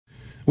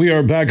We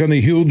are back on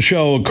the huge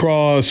show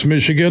across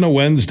Michigan, a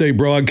Wednesday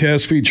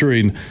broadcast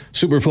featuring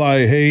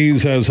Superfly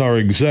Hayes as our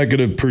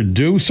executive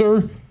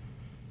producer.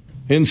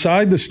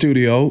 Inside the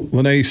studio,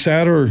 Lene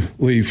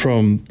Satterley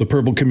from the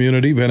Purple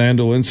Community Van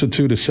Andel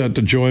Institute is set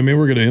to join me.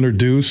 We're going to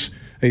introduce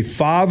a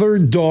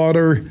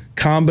father-daughter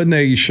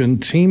combination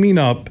teaming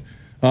up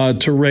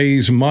to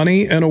raise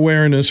money and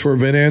awareness for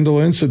Van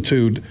Andel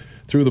Institute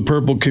through the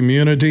Purple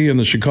Community and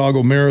the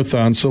Chicago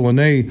Marathon. So,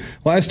 Lene,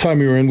 last time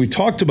you were in, we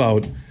talked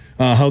about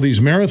how these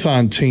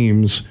marathon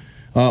teams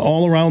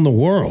all around the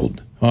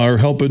world are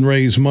helping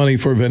raise money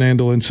for Van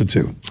Andel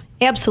Institute.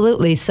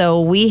 Absolutely.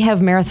 So we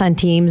have marathon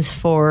teams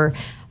for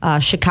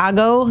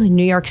Chicago,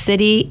 New York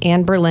City,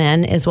 and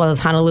Berlin, as well as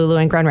Honolulu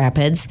and Grand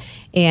Rapids.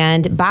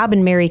 And Bob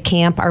and Mary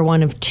Camp are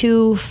one of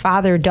two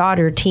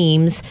father-daughter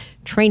teams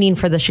training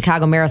for the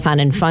Chicago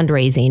Marathon and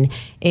fundraising.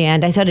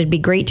 And I thought it'd be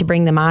great to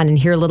bring them on and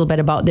hear a little bit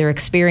about their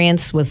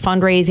experience with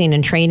fundraising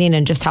and training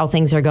and just how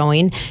things are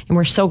going. And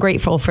we're so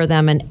grateful for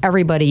them and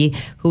everybody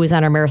who is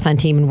on our marathon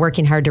team and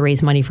working hard to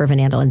raise money for Van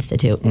Andel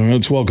Institute. All right,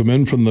 let's welcome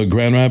in from the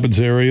Grand Rapids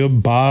area,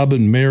 Bob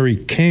and Mary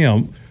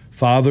Camp,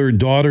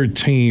 father-daughter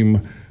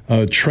team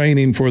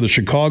training for the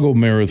Chicago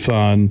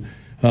Marathon.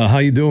 How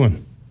you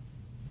doing?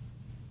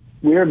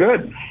 We're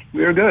good.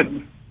 We're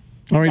good.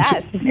 All right,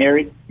 yes, so,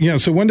 Mary. Yeah,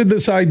 so when did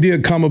this idea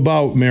come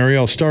about, Mary?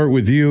 I'll start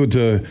with you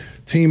to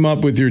team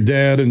up with your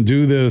dad and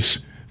do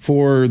this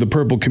for the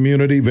Purple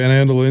Community, Van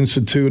Andel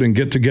Institute, and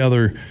get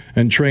together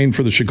and train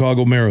for the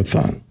Chicago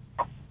Marathon.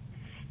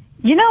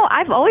 You know,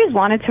 I've always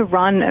wanted to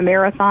run a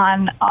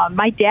marathon.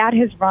 My dad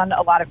has run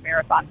a lot of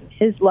marathons in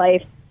his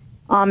life,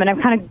 and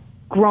I've kind of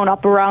grown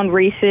up around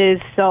races,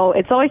 so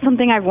it's always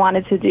something I've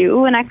wanted to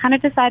do, and I kind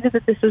of decided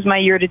that this was my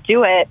year to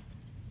do it.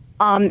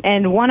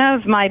 And one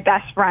of my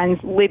best friends,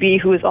 Libby,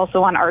 who is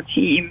also on our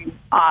team,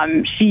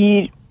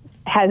 she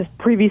has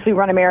previously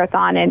run a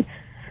marathon and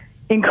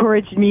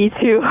encouraged me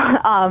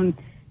to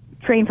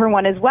train for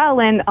one as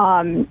well.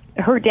 And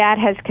her dad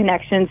has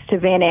connections to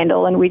Van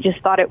Andel, and we just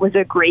thought it was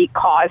a great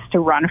cause to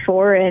run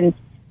for. And,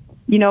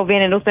 you know,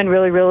 Van Andel's been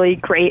really, really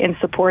great in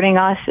supporting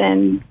us,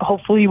 and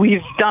hopefully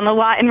we've done a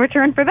lot in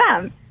return for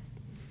them.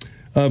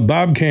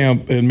 Bob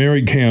Camp and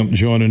Mary Camp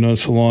joining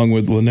us along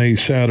with Lene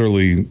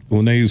Satterley.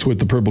 Lene's with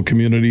the Purple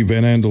Community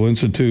Van Andel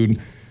Institute.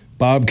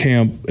 Bob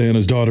Camp and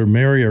his daughter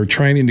Mary are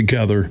training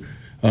together,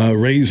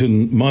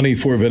 raising money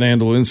for Van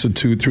Andel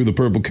Institute through the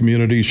Purple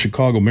Community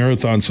Chicago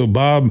Marathon. So,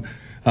 Bob,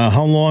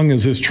 how long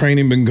has this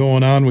training been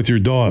going on with your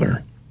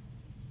daughter?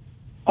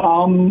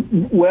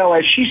 Well,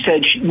 as she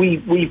said,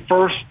 we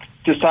first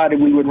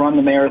decided we would run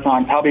the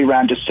marathon probably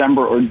around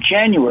December or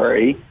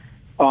January.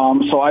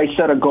 So I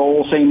set a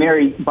goal saying,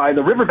 Mary, by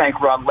the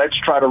Riverbank run, let's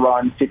try to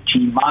run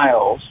 15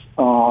 miles.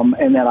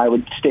 And then I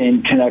would stay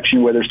in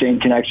connection with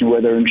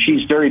her. And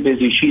she's very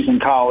busy. She's in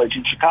college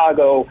in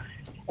Chicago.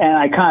 And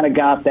I kind of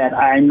got that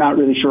I'm not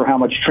really sure how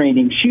much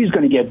training she's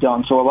going to get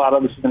done. So a lot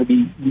of this is going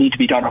to need to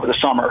be done over the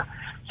summer.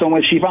 So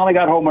when she finally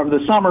got home over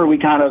the summer, we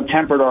kind of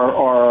tempered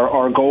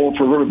our goal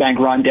for Riverbank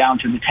run down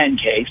to the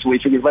 10K. So we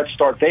figured, let's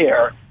start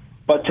there.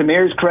 But to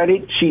Mary's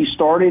credit, she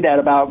started at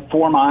about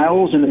 4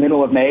 miles in the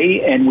middle of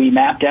May, and we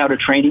mapped out a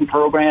training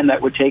program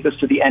that would take us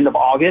to the end of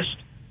August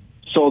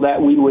so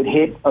that we would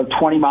hit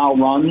 20-mile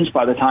runs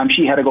by the time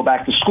she had to go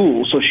back to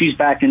school. So she's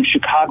back in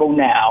Chicago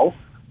now.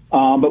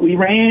 But we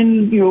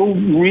ran,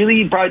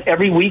 really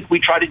every week we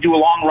tried to do a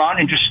long run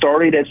and just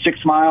started at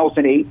 6 miles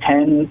and 8,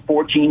 10,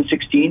 14,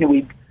 16, and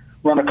we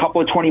run a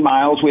couple of 20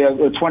 miles. We have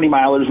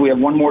 20-milers. We have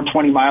one more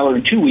 20-miler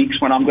in 2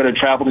 weeks when I'm going to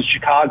travel to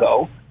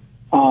Chicago.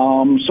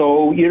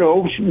 So,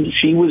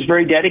 she was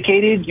very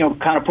dedicated,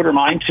 kind of put her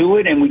mind to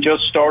it, and we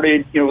just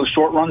started,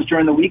 short runs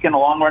during the week and a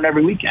long run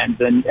every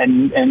weekend.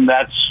 And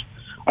that's,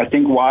 I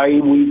think, why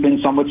we've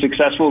been somewhat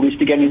successful, at least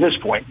to getting to this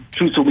point.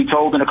 Truth will be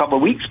told in a couple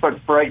of weeks, but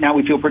for right now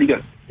we feel pretty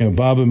good.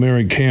 Bob and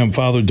Mary Camp,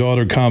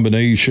 father-daughter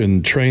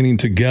combination, training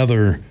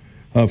together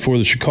for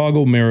the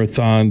Chicago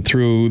Marathon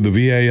through the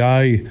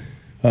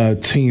VAI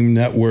team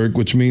network,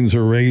 which means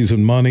they're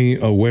raising money,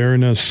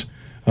 awareness,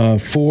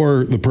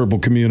 for the Purple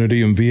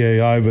Community and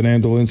VAI, Van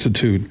Andel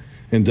Institute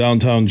in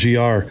downtown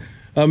GR.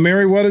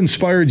 Mary, what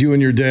inspired you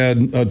and your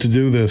dad to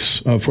do this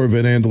for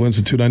Van Andel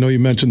Institute? I know you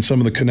mentioned some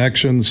of the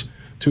connections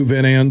to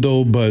Van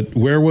Andel, but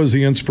where was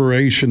the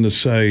inspiration to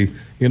say,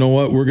 you know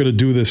what, we're going to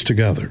do this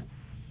together?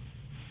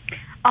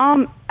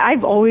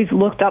 I've always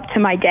looked up to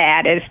my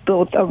dad as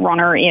both a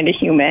runner and a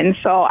human,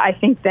 so I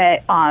think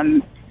that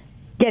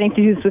getting to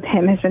do this with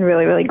him has been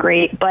really, really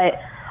great.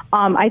 But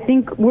I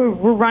think we're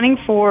running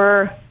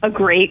for a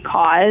great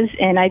cause,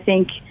 and I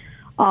think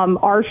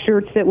our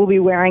shirts that we'll be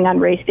wearing on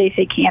race day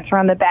say cancer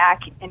on the back.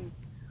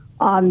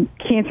 And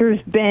cancer's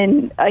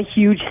been a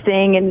huge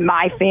thing in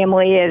my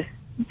family, is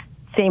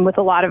same with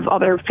a lot of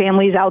other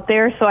families out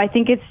there. So I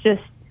think it's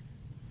just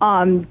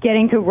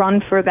getting to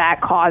run for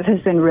that cause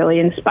has been really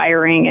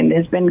inspiring and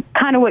has been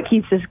kind of what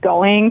keeps us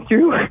going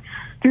through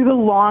the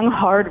long,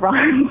 hard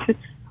runs.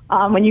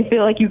 When you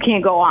feel like you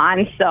can't go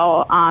on.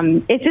 So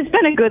it's just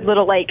been a good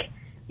little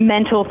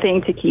mental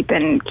thing to keep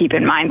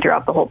in mind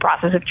throughout the whole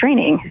process of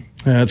training.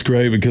 That's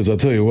great, because I'll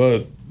tell you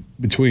what,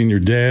 between your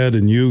dad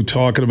and you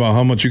talking about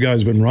how much you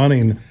guys been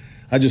running.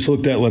 I just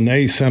looked at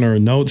Lene, sent her a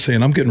note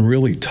saying, I'm getting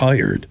really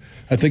tired.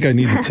 I think I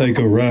need to take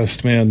a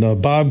rest, man.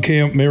 Bob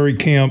Camp, Mary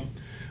Camp,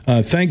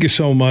 thank you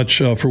so much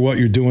for what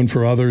you're doing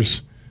for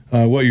others,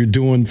 what you're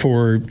doing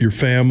for your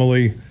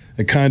family.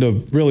 It kind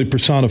of really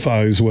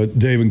personifies what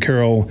Dave and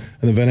Carol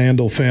and the Van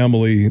Andel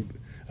family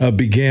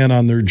began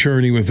on their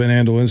journey with Van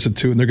Andel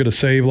Institute. And they're going to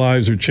save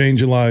lives or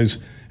changing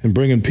lives and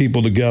bringing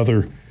people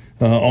together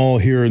all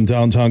here in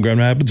downtown Grand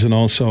Rapids and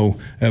also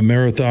at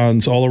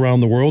marathons all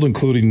around the world,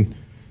 including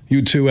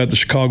you two at the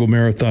Chicago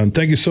Marathon.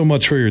 Thank you so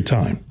much for your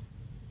time.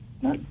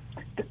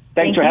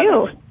 Thanks for having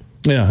us.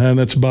 Yeah, and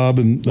that's Bob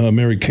and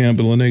Mary Camp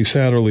and Lene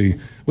Satterley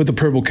with the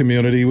Purple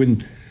Community.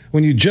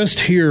 When you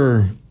just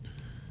hear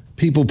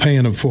people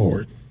paying it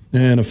forward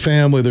and a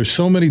family, there's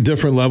so many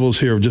different levels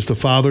here of just a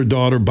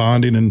father-daughter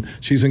bonding, and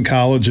she's in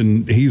college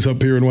and he's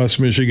up here in West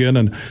Michigan,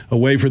 and a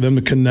way for them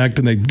to connect,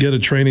 and they get a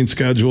training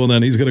schedule, and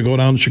then he's going to go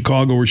down to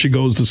Chicago where she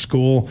goes to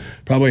school,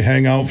 probably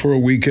hang out for a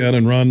weekend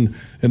and run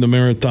in the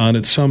marathon.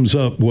 It sums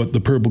up what the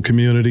Purple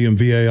Community and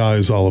VAI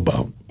is all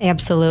about.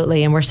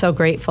 Absolutely, and we're so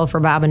grateful for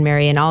Bob and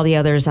Mary and all the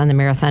others on the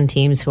marathon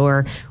teams who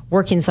are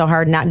working so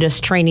hard, not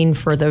just training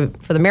for the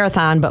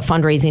marathon, but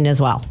fundraising as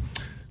well.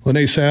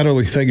 Lene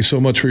Satterley, thank you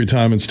so much for your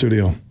time in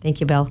studio.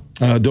 Thank you, Bill.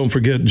 Don't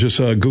forget, just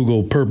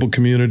Google Purple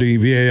Community,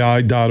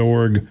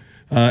 VAI.org.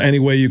 Any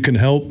way you can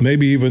help,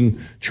 maybe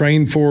even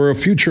train for a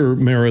future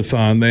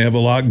marathon. They have a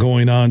lot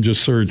going on.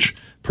 Just search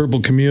Purple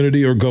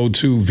Community or go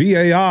to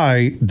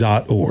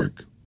VAI.org.